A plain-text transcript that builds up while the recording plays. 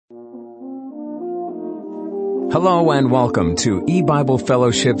Hello and welcome to E-Bible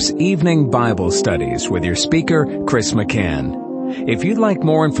Fellowship's Evening Bible Studies with your speaker, Chris McCann. If you'd like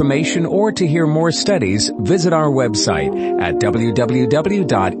more information or to hear more studies, visit our website at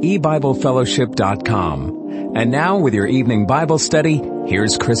www.ebiblefellowship.com. And now with your evening Bible study,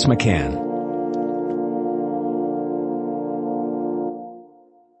 here's Chris McCann.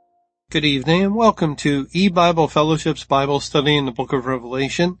 Good evening and welcome to E-Bible Fellowship's Bible study in the book of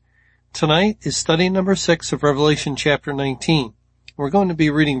Revelation. Tonight is study number 6 of Revelation chapter 19. We're going to be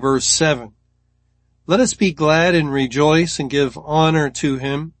reading verse 7. Let us be glad and rejoice and give honor to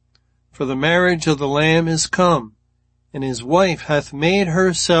him, for the marriage of the Lamb is come, and his wife hath made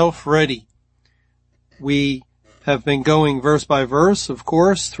herself ready. We have been going verse by verse, of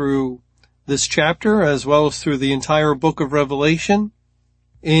course, through this chapter as well as through the entire book of Revelation.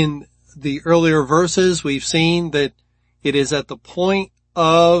 In the earlier verses, we've seen that it is at the point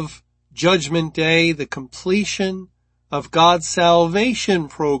of Judgment Day, the completion of God's salvation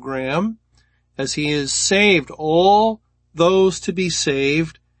program, as he has saved all those to be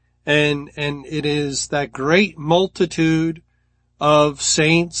saved, and it is that great multitude of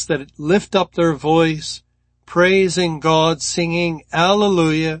saints that lift up their voice, praising God, singing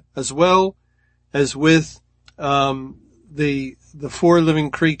Alleluia, as well as with the four living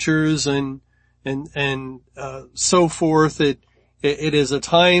creatures and so forth. It is a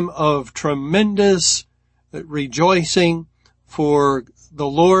time of tremendous rejoicing, for the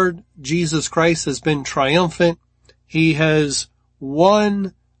Lord Jesus Christ has been triumphant. He has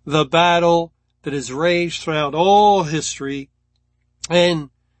won the battle that has raged throughout all history. And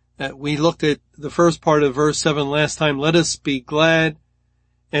we looked at the first part of verse 7 last time. Let us be glad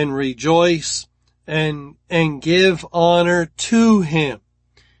and rejoice and give honor to him.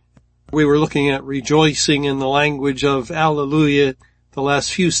 We were looking at rejoicing in the language of Alleluia the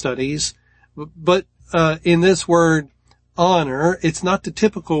last few studies. But in this word honor, it's not the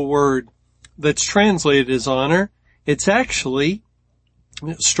typical word that's translated as honor. It's actually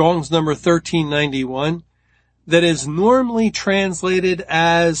Strong's number 1391 that is normally translated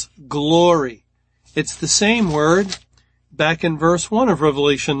as glory. It's the same word back in verse 1 of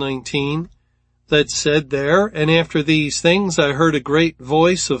Revelation 19 that said there, and after these things I heard a great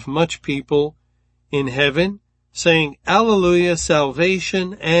voice of much people in heaven saying, Alleluia,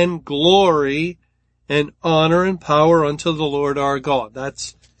 salvation and glory and honor and power unto the Lord our God.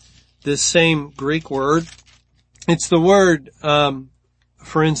 That's this same Greek word. It's the word,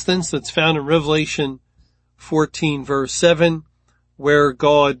 for instance, that's found in Revelation 14 verse 7, where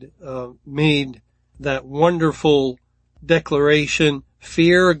God made that wonderful declaration,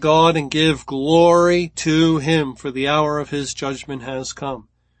 fear God and give glory to him, for the hour of his judgment has come.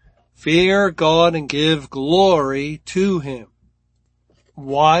 Fear God and give glory to him.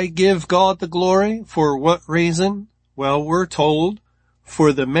 Why give God the glory? For what reason? Well, we're told,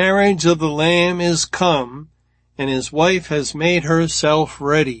 for the marriage of the Lamb is come, and his wife has made herself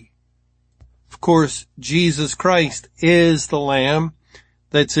ready. Of course, Jesus Christ is the Lamb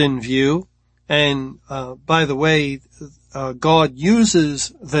that's in view. And by the way, God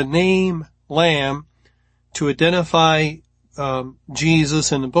uses the name Lamb to identify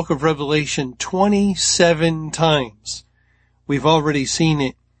Jesus in the book of Revelation 27 times. We've already seen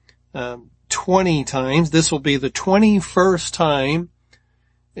it 20 times. This will be the 21st time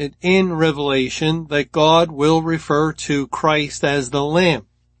in Revelation that God will refer to Christ as the Lamb.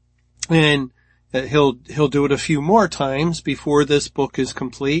 And he'll do it a few more times before this book is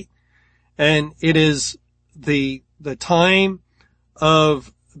complete. And it is the time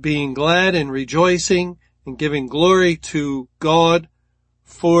of being glad and rejoicing and giving glory to God,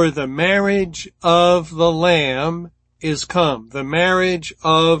 for the marriage of the Lamb is come. The marriage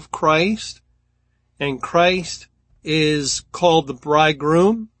of Christ, and Christ is called the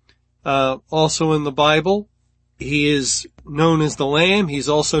bridegroom. Also in the Bible, he is known as the Lamb. He's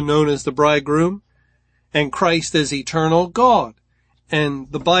also known as the bridegroom, and Christ is eternal God.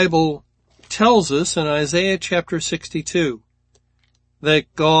 And the Bible tells us in Isaiah chapter 62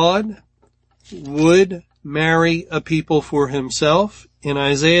 that God would marry a people for himself. In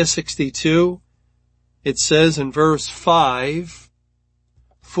Isaiah 62, it says in verse 5,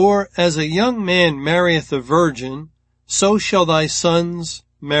 for as a young man marrieth a virgin, so shall thy sons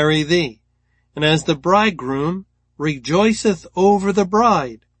marry thee. And as the bridegroom rejoiceth over the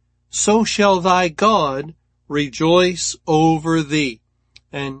bride, so shall thy God rejoice over thee.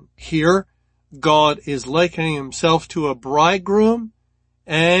 And here, God is likening himself to a bridegroom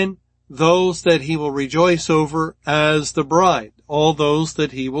and those that he will rejoice over as the bride, all those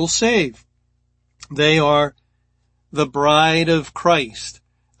that he will save. They are the bride of Christ.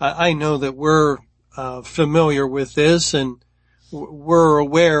 I know that we're familiar with this, and we're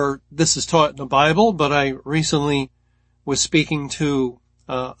aware this is taught in the Bible, but I recently was speaking to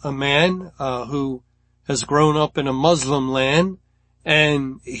a man who has grown up in a Muslim land,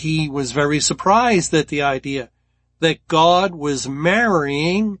 and he was very surprised at the idea that God was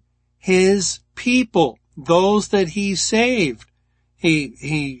marrying his people, those that he saved.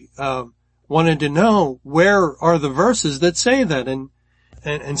 He wanted to know, where are the verses that say that?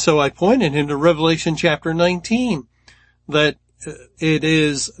 And so I pointed him to Revelation chapter 19, that it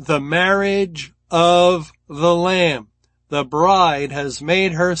is the marriage of the Lamb. The bride has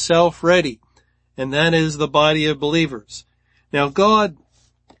made herself ready, and that is the body of believers. Now God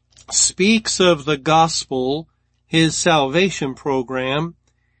speaks of the gospel, his salvation program,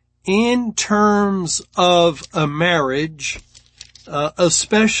 in terms of a marriage,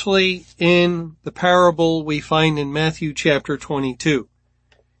 especially in the parable we find in Matthew chapter 22.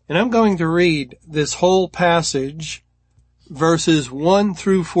 And I'm going to read this whole passage, verses 1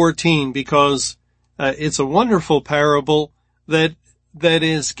 through 14, because it's a wonderful parable that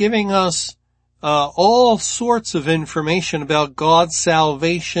is giving us all sorts of information about God's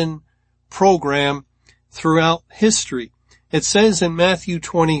salvation program throughout history. It says in Matthew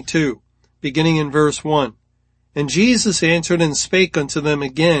 22, beginning in verse 1, "And Jesus answered and spake unto them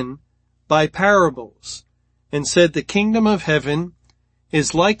again by parables, and said, The kingdom of heaven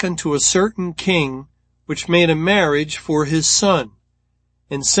is like unto a certain king, which made a marriage for his son,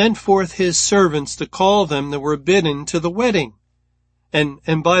 and sent forth his servants to call them that were bidden to the wedding."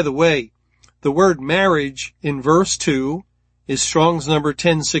 And by the way, the word marriage in verse 2 is Strong's number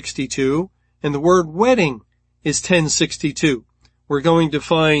 1062, and the word wedding is 1062. We're going to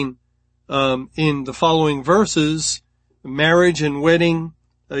find in the following verses marriage and wedding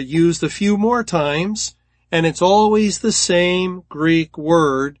used a few more times, and it's always the same Greek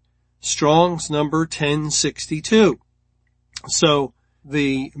word, Strong's number 1062. So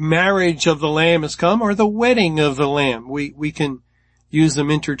the marriage of the Lamb has come, or the wedding of the Lamb. We can use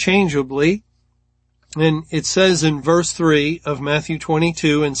them interchangeably. And it says in verse 3 of Matthew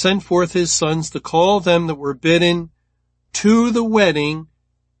 22, "And sent forth his sons to call them that were bidden to the wedding,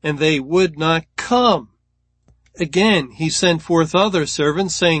 and they would not come. Again, he sent forth other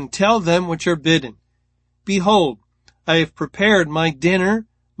servants, saying, Tell them which are bidden, Behold, I have prepared my dinner,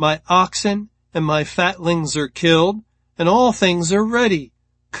 my oxen and my fatlings are killed, and all things are ready.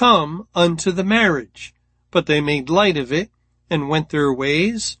 Come unto the marriage. But they made light of it, and went their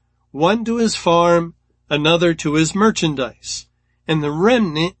ways, one to his farm, another to his merchandise. And the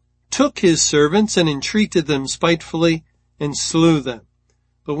remnant took his servants, and entreated them spitefully, and slew them.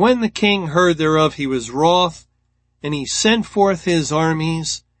 But when the king heard thereof, he was wroth, and he sent forth his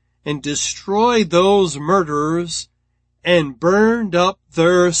armies, and destroyed those murderers, and burned up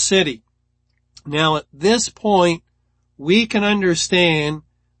their city. Now at this point, we can understand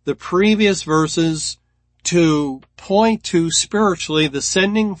the previous verses to point to spiritually the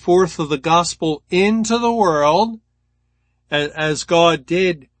sending forth of the gospel into the world, as God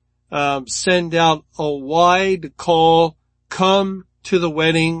did send out a wide call, come to the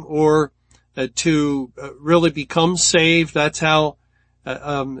wedding, or to really become saved. That's how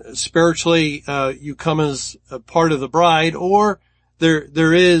spiritually you come as a part of the bride. Or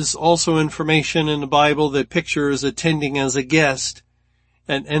there is also information in the Bible that pictures attending as a guest,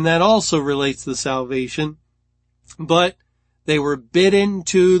 and that also relates to salvation. But they were bidden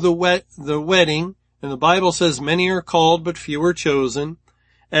to the wedding, and the Bible says many are called but few are chosen.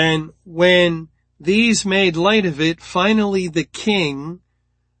 And when these made light of it, finally the king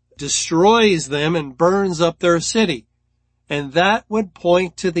destroys them and burns up their city. And that would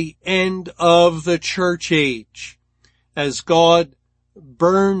point to the end of the church age, as God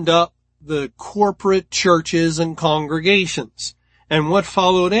burned up the corporate churches and congregations. And what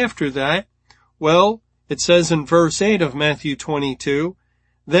followed after that? Well, it says in verse 8 of Matthew 22,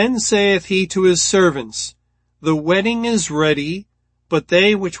 Then saith he to his servants, The wedding is ready, but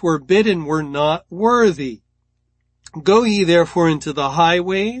they which were bidden were not worthy. Go ye therefore into the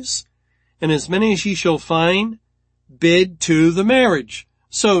highways, and as many as ye shall find, bid to the marriage.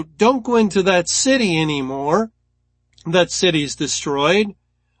 So don't go into that city anymore. That city's destroyed.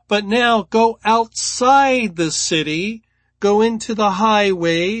 But now go outside the city, go into the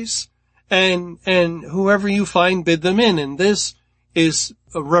highways, and whoever you find, bid them in. And this is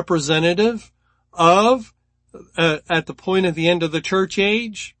a representative of, at the point of the end of the church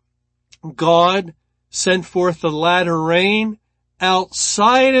age, God sent forth the latter rain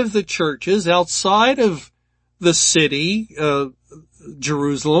outside of the churches, outside of the city,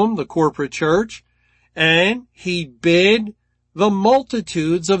 Jerusalem, the corporate church, and he bid the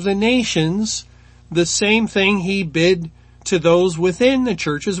multitudes of the nations the same thing he bid to those within the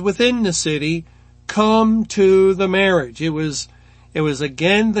churches, within the city, come to the marriage. It was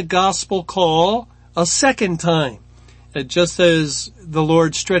again the gospel call a second time. Just as the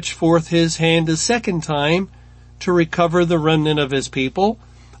Lord stretched forth his hand a second time to recover the remnant of his people,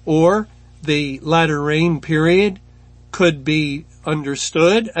 or the latter rain period could be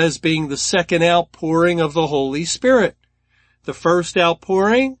understood as being the second outpouring of the Holy Spirit. The first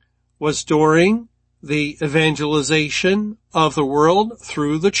outpouring was during the evangelization of the world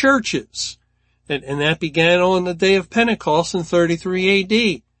through the churches. And that began on the day of Pentecost in 33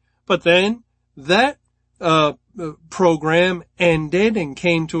 AD. But then that program ended and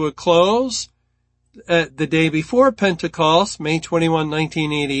came to a close at the day before Pentecost, May 21,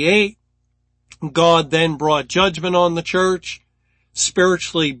 1988. God then brought judgment on the church,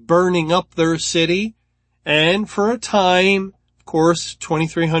 spiritually burning up their city. And for a time, of course,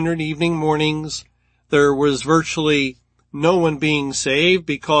 2300 evening mornings, there was virtually no one being saved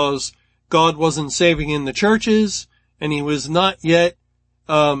because God wasn't saving in the churches, and he was not yet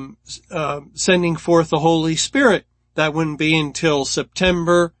sending forth the Holy Spirit. That wouldn't be until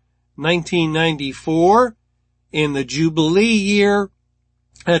September 1994, in the Jubilee year,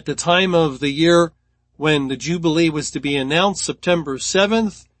 at the time of the year when the Jubilee was to be announced, September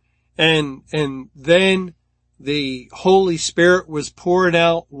 7th, and then the Holy Spirit was poured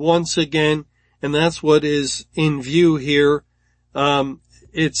out once again, and that's what is in view here.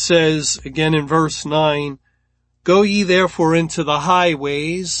 It says again in verse 9, "Go ye therefore into the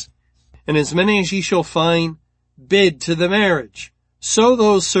highways, and as many as ye shall find, bid to the marriage." So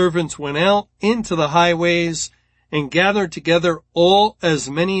those servants went out into the highways and gathered together all as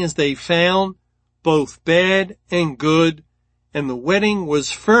many as they found, both bad and good, and the wedding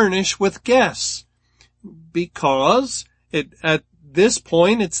was furnished with guests. Because at this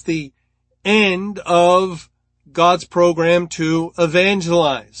point, it's the end of God's program to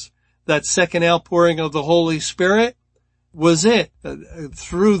evangelize. That second outpouring of the Holy Spirit was it.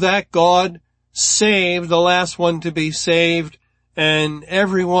 Through that, God saved the last one to be saved, and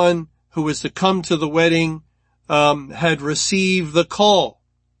everyone who was to come to the wedding had received the call.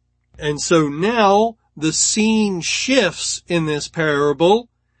 And so now the scene shifts in this parable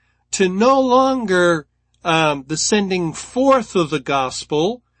to no longer the sending forth of the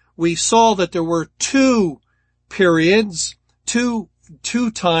gospel. We saw that there were two periods, two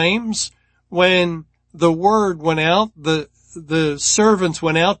times when the word went out, the servants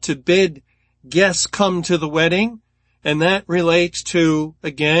went out to bid guests come to the wedding, and that relates to,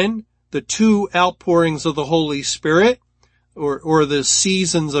 again, the two outpourings of the Holy Spirit, or the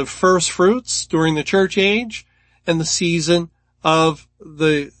seasons of first fruits during the church age, and the season of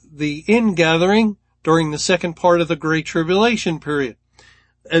the ingathering during the second part of the Great Tribulation period.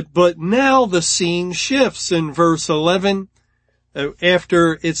 But now the scene shifts in verse 11,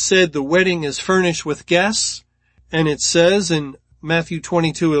 after it said the wedding is furnished with guests, and it says in Matthew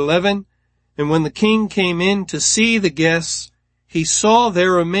 22:11, "And when the king came in to see the guests, he saw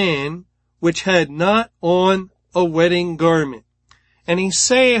there a man which had not on a wedding garment. And he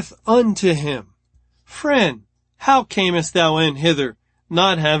saith unto him, Friend, how camest thou in hither,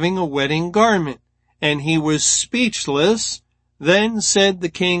 not having a wedding garment? And he was speechless. Then said the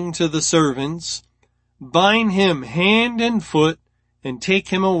king to the servants, Bind him hand and foot, and take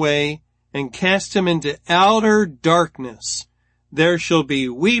him away, and cast him into outer darkness. There shall be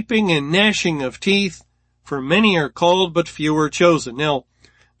weeping and gnashing of teeth, for many are called, but few are chosen."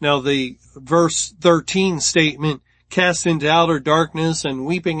 Now the verse 13 statement, cast into outer darkness and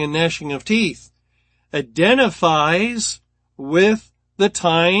weeping and gnashing of teeth, identifies with the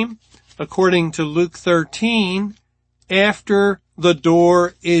time, according to Luke 13, after the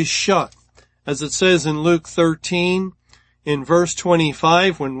door is shut. As it says in Luke 13, in verse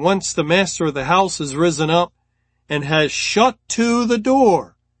 25, when once the master of the house has risen up and has shut to the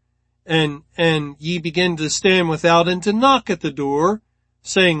door, and ye begin to stand without and to knock at the door,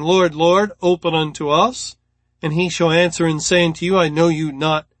 saying, Lord, Lord, open unto us. And he shall answer and say unto you, I know you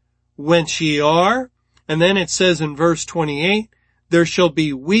not whence ye are. And then it says in verse 28, there shall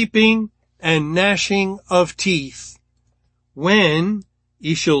be weeping and gnashing of teeth, when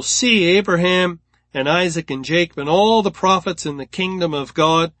ye shall see Abraham and Isaac and Jacob and all the prophets in the kingdom of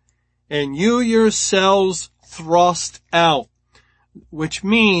God, and you yourselves thrust out. Which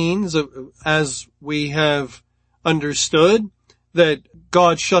means, as we have understood, that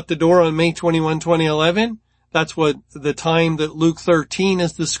God shut the door on May 21, 2011. That's what the time that Luke 13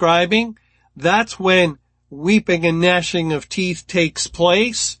 is describing. That's when weeping and gnashing of teeth takes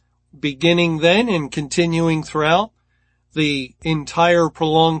place, beginning then and continuing throughout the entire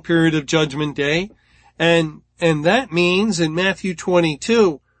prolonged period of Judgment Day. And that means in Matthew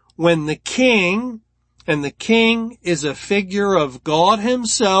 22, when the king, and the king is a figure of God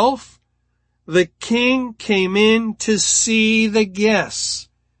himself, the king came in to see the guests,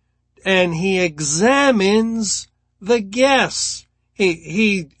 and he examines the guests.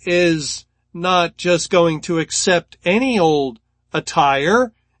 He is not just going to accept any old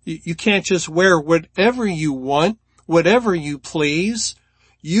attire. You can't just wear whatever you want, whatever you please.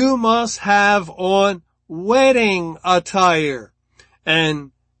 You must have on wedding attire.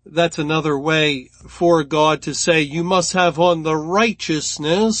 And that's another way for God to say you must have on the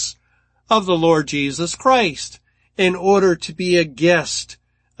righteousness of the Lord Jesus Christ in order to be a guest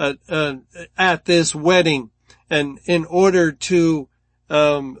at this wedding, and in order to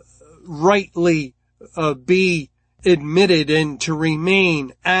rightly be admitted and to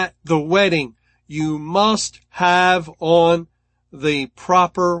remain at the wedding, you must have on the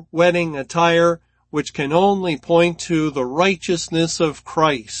proper wedding attire, which can only point to the righteousness of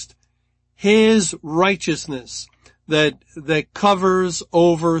Christ. His righteousness that covers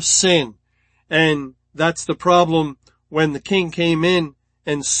over sin. And that's the problem when the king came in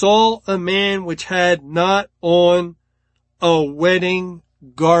and saw a man which had not on a wedding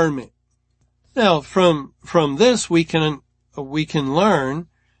garment. Now, from this we can learn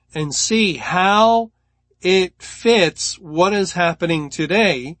and see how it fits what is happening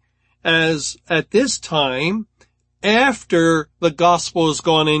today, as at this time, after the gospel has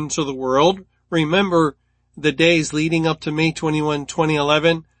gone into the world. Remember the days leading up to May 21,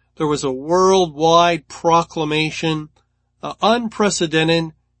 2011, there was a worldwide proclamation,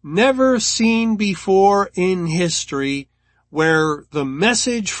 unprecedented, never seen before in history, where the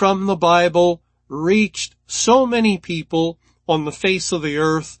message from the Bible reached so many people on the face of the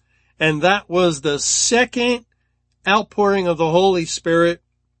earth, and that was the second outpouring of the Holy Spirit.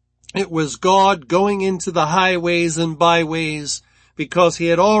 It was God going into the highways and byways, because he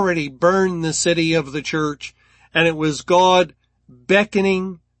had already burned the city of the church, and it was God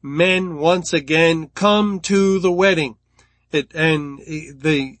beckoning men once again, come to the wedding. And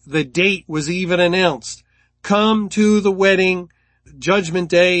the date was even announced. Come to the wedding. Judgment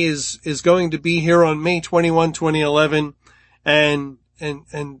Day is going to be here on May 21, 2011. And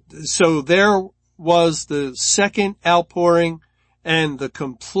so there was the second outpouring and the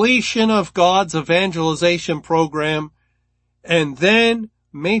completion of God's evangelization program. And then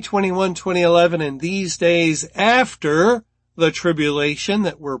May 21, 2011, and these days after the tribulation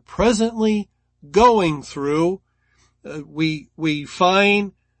that we're presently going through, we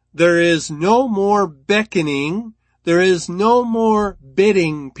find there is no more beckoning, there is no more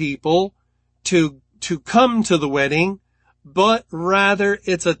bidding people to come to the wedding, but rather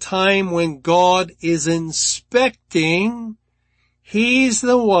it's a time when God is inspecting. He's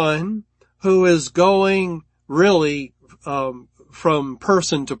the one who is going really from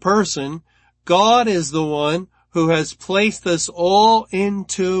person to person. God is the one who has placed us all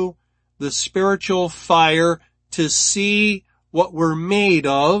into the spiritual fire to see what we're made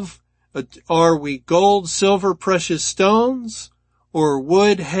of. Are we gold, silver, precious stones, or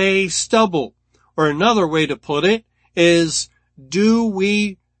wood, hay, stubble? Or another way to put it is, do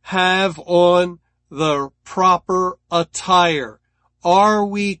we have on the proper attire? Are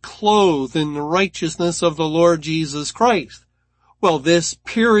we clothed in the righteousness of the Lord Jesus Christ? Well, this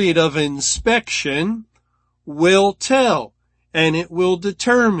period of inspection will tell, and it will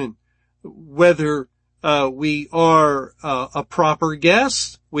determine whether we are a proper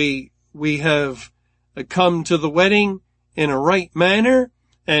guest. We have come to the wedding in a right manner,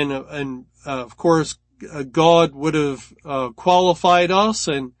 and of course God would have qualified us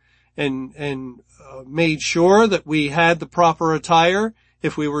and made sure that we had the proper attire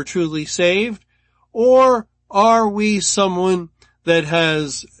if we were truly saved. Or are we someone that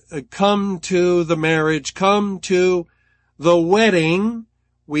has come to the marriage, come to the wedding?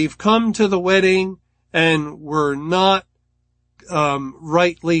 We've come to the wedding and we're not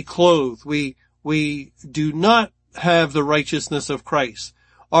rightly clothed. We do not have the righteousness of Christ.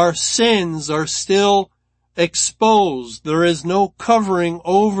 Our sins are still exposed. There is no covering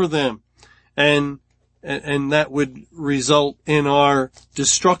over them. And that would result in our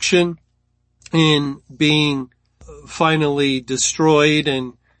destruction, in being finally destroyed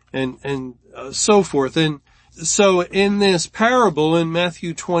and so forth. And so in this parable in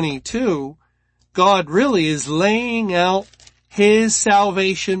Matthew 22, God really is laying out his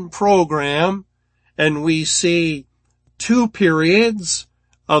salvation program, and we see two periods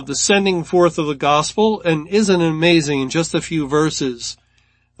of the sending forth of the gospel. And isn't it amazing, in just a few verses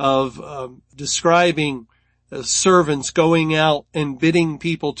of describing servants going out and bidding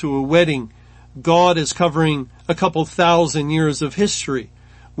people to a wedding, God is covering a couple thousand years of history,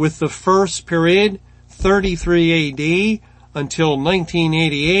 with the first period, 33 AD until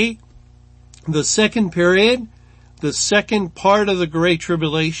 1988, the second period, the second part of the Great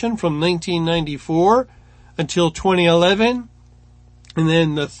Tribulation from 1994 until 2011, and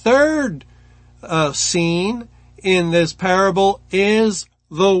then the third scene in this parable is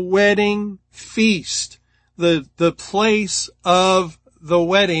the wedding feast, the place of the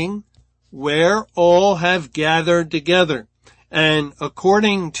wedding where all have gathered together. And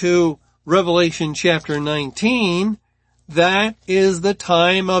according to Revelation chapter 19, that is the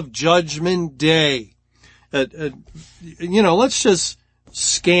time of Judgment Day. Let's just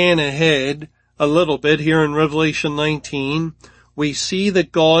scan ahead a little bit here in Revelation 19. We see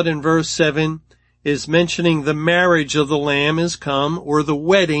that God in verse 7 is mentioning the marriage of the Lamb is come, or the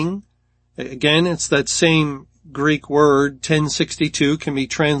wedding. Again, it's that same Greek word, 1062, can be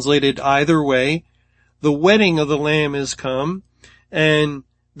translated either way. The wedding of the Lamb is come. And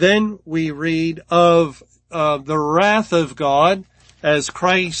then we read of the wrath of God as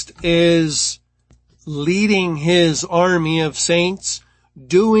Christ is leading his army of saints,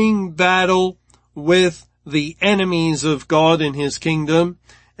 doing battle with the enemies of God in his kingdom.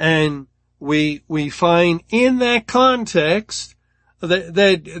 And we find in that context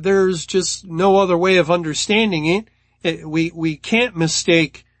that there's just no other way of understanding it. We can't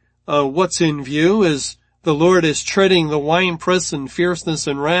mistake what's in view as the Lord is treading the winepress and fierceness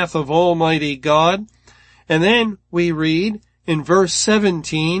and wrath of Almighty God. And then we read in verse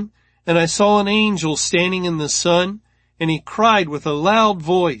 17, and I saw an angel standing in the sun, and he cried with a loud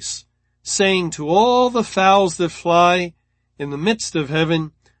voice, saying to all the fowls that fly in the midst of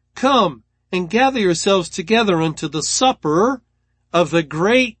heaven, come and gather yourselves together unto the supper of the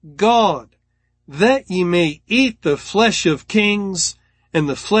great God, that ye may eat the flesh of kings, and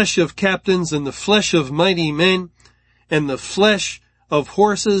the flesh of captains, and the flesh of mighty men, and the flesh of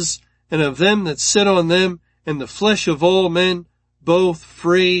horses, and of them that sit on them, and the flesh of all men, both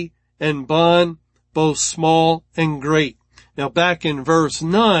free and bond, both small and great. Now back in verse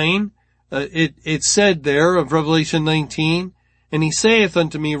 9, it said there of Revelation 19, and he saith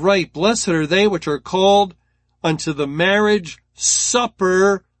unto me, Right, blessed are they which are called unto the marriage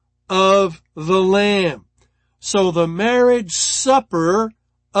supper of the Lamb. So the marriage supper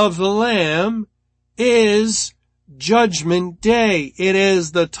of the Lamb is Judgment Day. It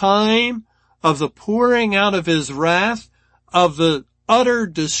is the time of the pouring out of his wrath, of the utter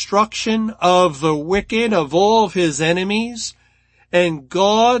destruction of the wicked, of all of his enemies. And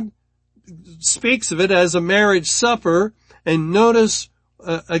God speaks of it as a marriage supper. And notice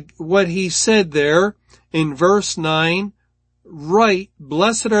what he said there in verse 9. Right,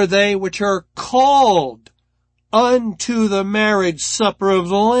 blessed are they which are called unto the marriage supper of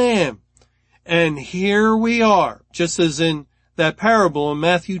the Lamb. And here we are, just as in that parable in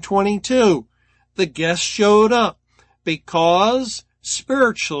Matthew 22. The guests showed up because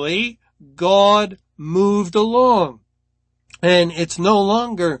spiritually God moved along. And it's no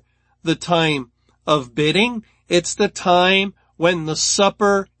longer the time of bidding. It's the time when the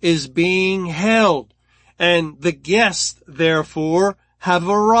supper is being held. And the guests, therefore, have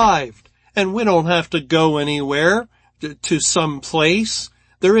arrived. And we don't have to go anywhere to some place.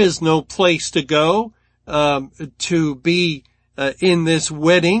 There is no place to go to be in this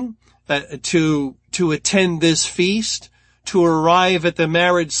wedding, to attend this feast, to arrive at the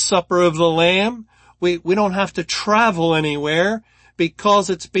marriage supper of the Lamb. We don't have to travel anywhere because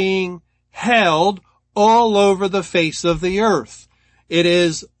it's being held all over the face of the earth. It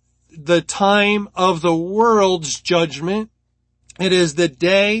is the time of the world's judgment. It is the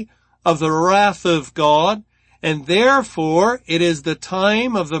day of the wrath of God, and therefore it is the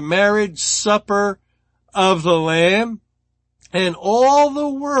time of the marriage supper of the Lamb. And all the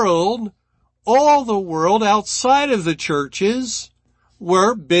world outside of the churches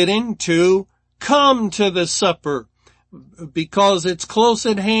were bidden to come to the supper because it's close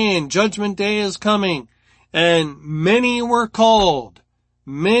at hand. Judgment Day is coming, and many were called.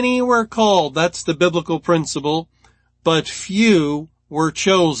 Many were called. That's the biblical principle, but few were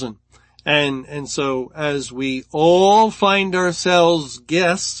chosen. And so as we all find ourselves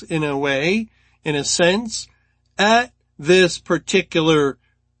guests in a way, in a sense, at this particular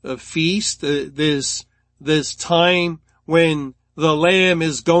feast, this time when the Lamb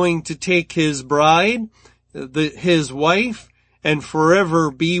is going to take his bride, his wife, and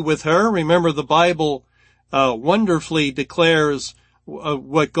forever be with her. Remember, the Bible wonderfully declares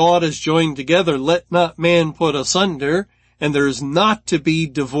what God has joined together, let not man put asunder. And there's not to be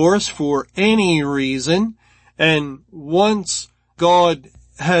divorce for any reason. And once God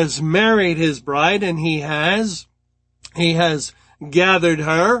has married his bride, and he has gathered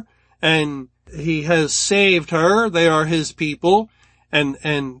her, and he has saved her. They are his people,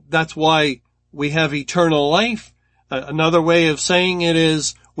 and that's why we have eternal life. Another way of saying it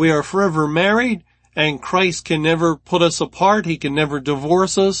is we are forever married, and Christ can never put us apart. He can never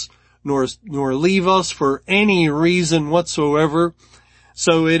divorce us, nor leave us for any reason whatsoever.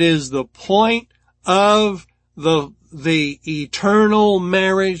 So it is the point of the eternal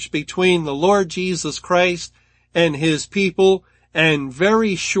marriage between the Lord Jesus Christ and his people, and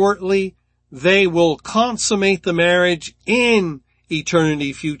very shortly they will consummate the marriage in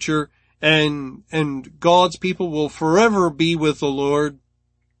eternity future, and God's people will forever be with the Lord.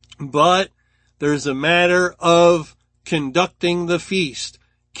 But there's a matter of conducting the feast,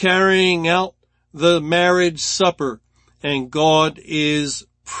 carrying out the marriage supper, and God is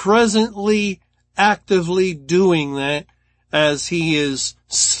presently actively doing that as he is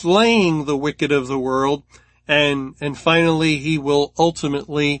slaying the wicked of the world, and finally he will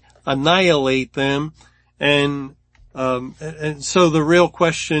ultimately annihilate them. And so the real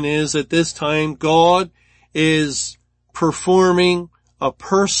question is, at this time, God is performing a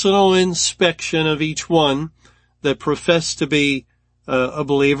personal inspection of each one that profess to be a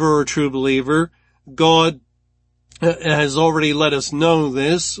believer or a true believer. God has already let us know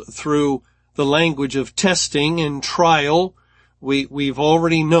this through the language of testing and trial. We've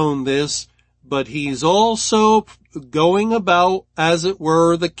already known this, but he's also going about, as it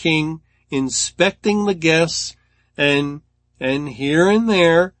were, the king, inspecting the guests, and here and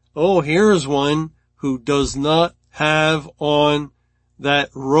there, here's one who does not have on that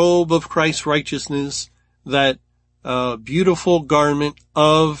robe of Christ's righteousness, that beautiful garment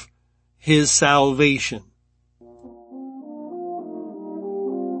of his salvation.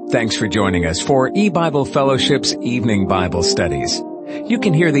 Thanks for joining us for E-Bible Fellowship's Evening Bible Studies. You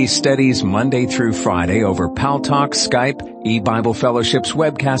can hear these studies Monday through Friday over Paltalk, Skype, E-Bible Fellowship's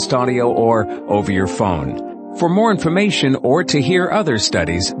webcast audio, or over your phone. For more information or to hear other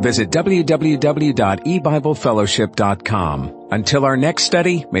studies, visit www.ebiblefellowship.com. Until our next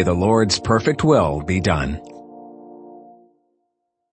study, may the Lord's perfect will be done.